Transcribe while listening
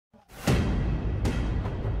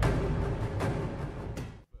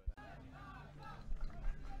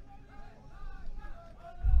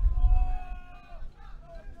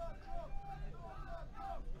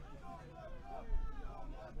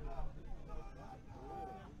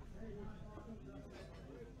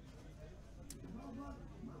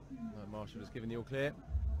Marshall has given the all clear,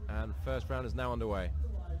 and first round is now underway.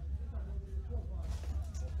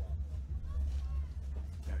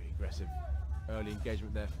 Very aggressive early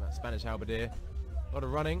engagement there from that Spanish halberdier. A lot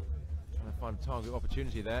of running, trying to find a target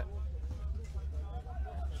opportunity there.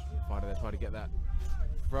 Fighter there tried to get that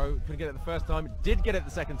throw, couldn't get it the first time, did get it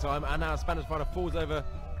the second time, and now Spanish fighter falls over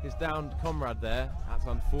his downed comrade there. That's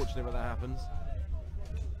unfortunate when that happens.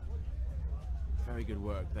 Very good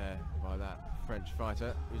work there by that French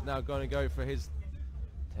fighter, who's now going to go for his,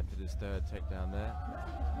 attempted his third takedown there.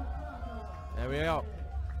 There we are,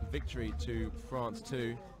 victory to France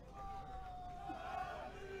 2.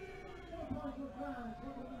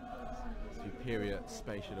 Superior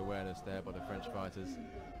spatial awareness there by the French fighters.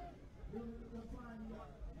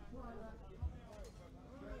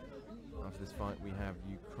 After this fight we have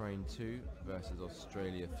Ukraine 2 versus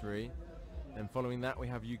Australia 3. And following that we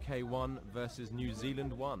have UK 1 versus New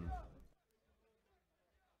Zealand 1.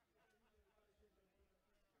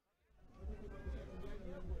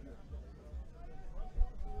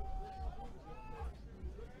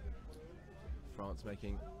 France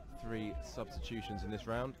making 3 substitutions in this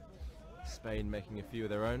round. Spain making a few of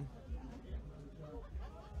their own.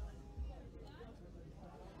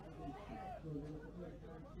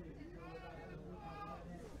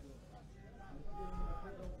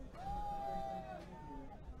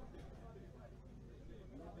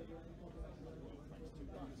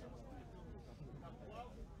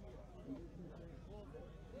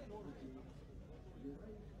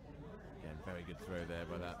 Again, very good throw there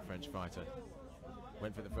by that French fighter.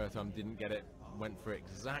 Went for it the first time, didn't get it. Went for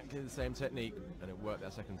exactly the same technique, and it worked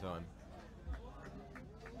that second time,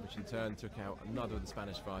 which in turn took out another of the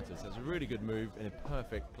Spanish fighters. So it's a really good move in a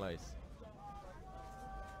perfect place.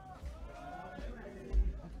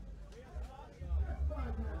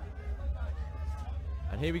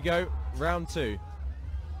 And here we go, round 2.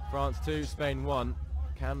 France 2, Spain 1.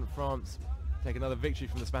 Can France take another victory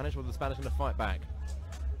from the Spanish, or the Spanish going to fight back?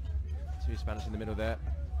 2 Spanish in the middle there,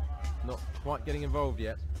 not quite getting involved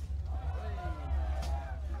yet.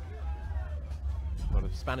 Got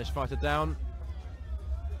a Spanish fighter down.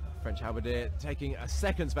 French halberdier taking a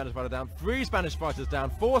second Spanish fighter down. 3 Spanish fighters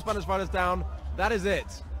down. 4 Spanish fighters down. That is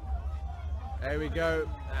it. There we go.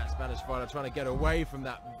 That Spanish fighter trying to get away from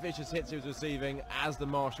that vicious hits he was receiving as the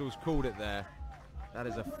marshals called it there. That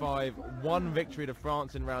is a 5-1 victory to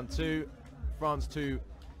France in round 2. France 2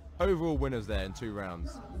 overall winners there in 2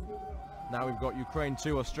 rounds. Now we've got Ukraine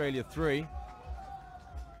 2, Australia 3.